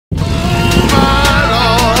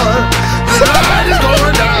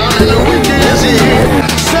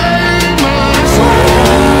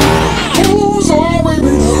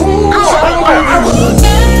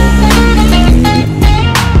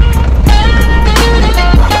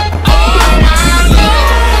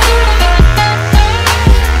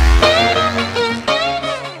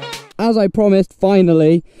I promised,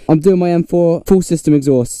 finally, I'm doing my M4 full system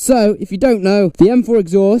exhaust. So, if you don't know, the M4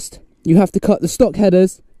 exhaust, you have to cut the stock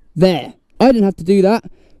headers there. I didn't have to do that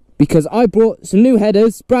because I brought some new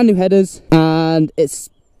headers, brand new headers, and it's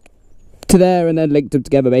to there and then linked them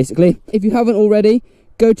together basically. If you haven't already,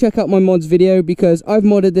 go check out my mods video because I've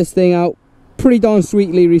modded this thing out pretty darn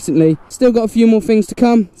sweetly recently. Still got a few more things to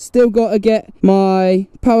come. Still got to get my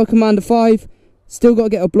Power Commander 5, still got to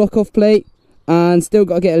get a block off plate, and still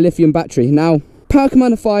got to get a lithium battery. Now, Power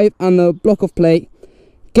Commander 5 and the block off plate,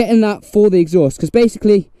 getting that for the exhaust, because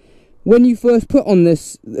basically when you first put on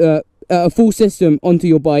this a full system onto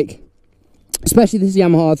your bike, especially this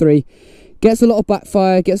Yamaha 3, gets a lot of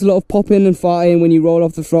backfire, gets a lot of popping and farting when you roll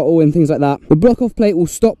off the throttle and things like that. The block off plate will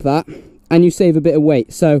stop that and you save a bit of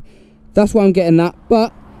weight, so that's why I'm getting that.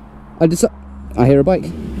 But I hear a bike.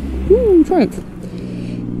 Woo, Triumph.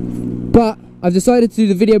 But I've decided to do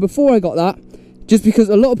the video before I got that, just because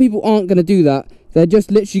a lot of people aren't going to do that. They're just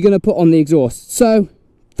literally going to put on the exhaust. So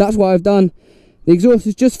that's what I've done. The exhaust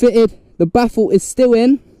is just fitted, the baffle is still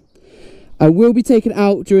in. I will be taking it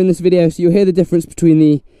out during this video, so you'll hear the difference between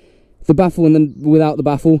the baffle and then without the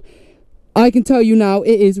baffle. I can tell you now,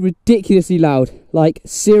 it is ridiculously loud, like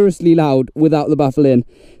seriously loud without the baffle in.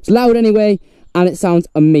 It's loud anyway, and it sounds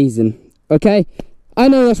amazing. Okay, I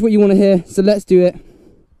know that's what you want to hear, so let's do it.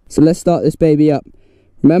 So let's start this baby up.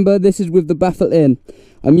 Remember, this is with the baffle in.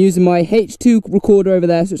 I'm using my H2 recorder over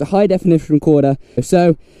there, so it's a high definition recorder.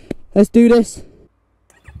 So let's do this.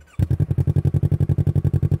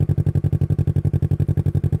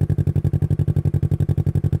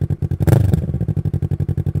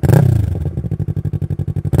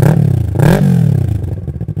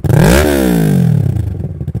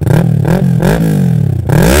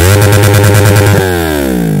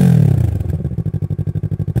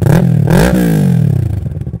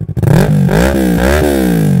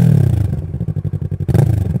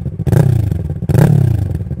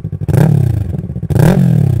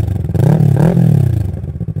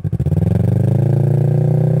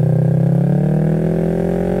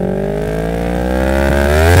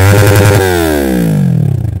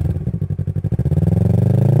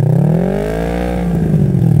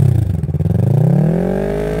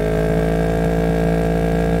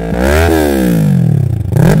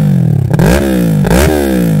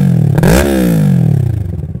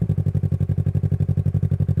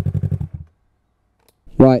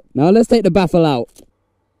 Right, now let's take the baffle out.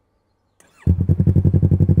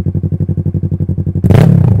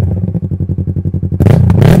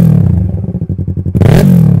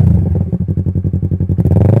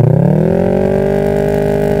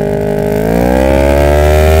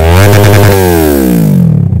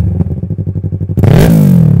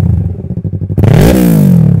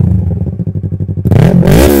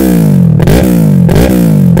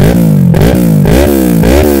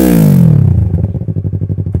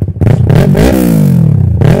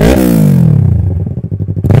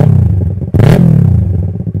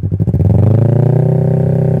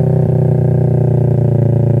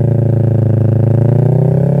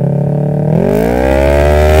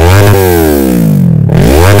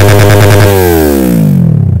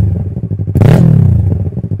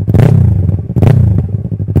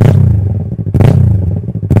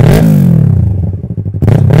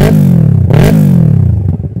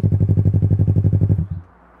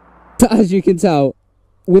 As you can tell,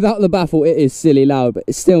 without the baffle it is silly loud, but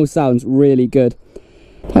it still sounds really good.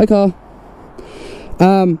 Hi car.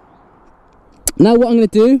 Now what I'm going to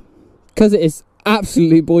do, because it is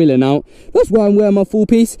absolutely boiling out, that's why I'm wearing my full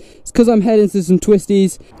piece. It's because I'm heading to some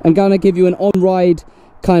twisties. I'm going to give you an on-ride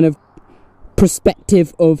kind of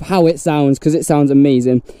perspective of how it sounds, because it sounds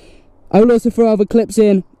amazing. I will also throw other clips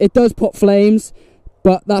in. It does pop flames,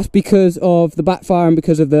 but that's because of the backfire and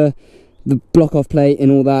because of the block off plate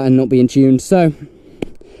and all that and not being tuned. So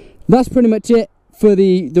that's pretty much it for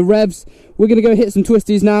the revs. We're gonna go hit some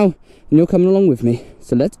twisties now and you're coming along with me,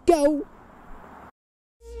 so let's go.